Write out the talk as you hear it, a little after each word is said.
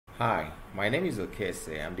Hi, my name is Okey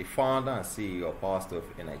Esse. I'm the founder and CEO of PowerStove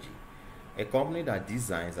Energy, a company that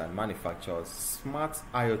designs and manufactures smart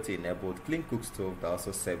IoT-enabled clean cook stove that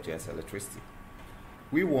also self-generates electricity.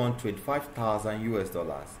 We won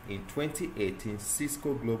 $25,000 in 2018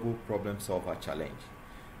 Cisco Global Problem Solver Challenge.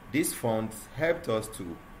 These funds helped us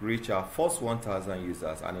to reach our first 1,000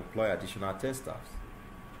 users and employ additional 10 staff.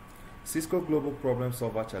 Cisco Global Problem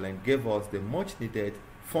Solver Challenge gave us the much needed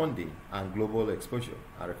funding and global exposure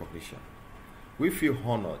and recognition. We feel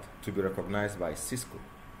honored to be recognized by Cisco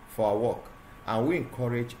for our work, and we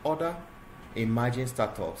encourage other emerging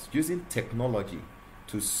startups using technology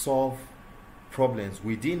to solve problems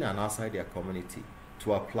within and outside their community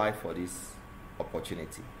to apply for this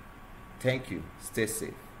opportunity. Thank you. Stay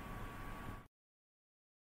safe.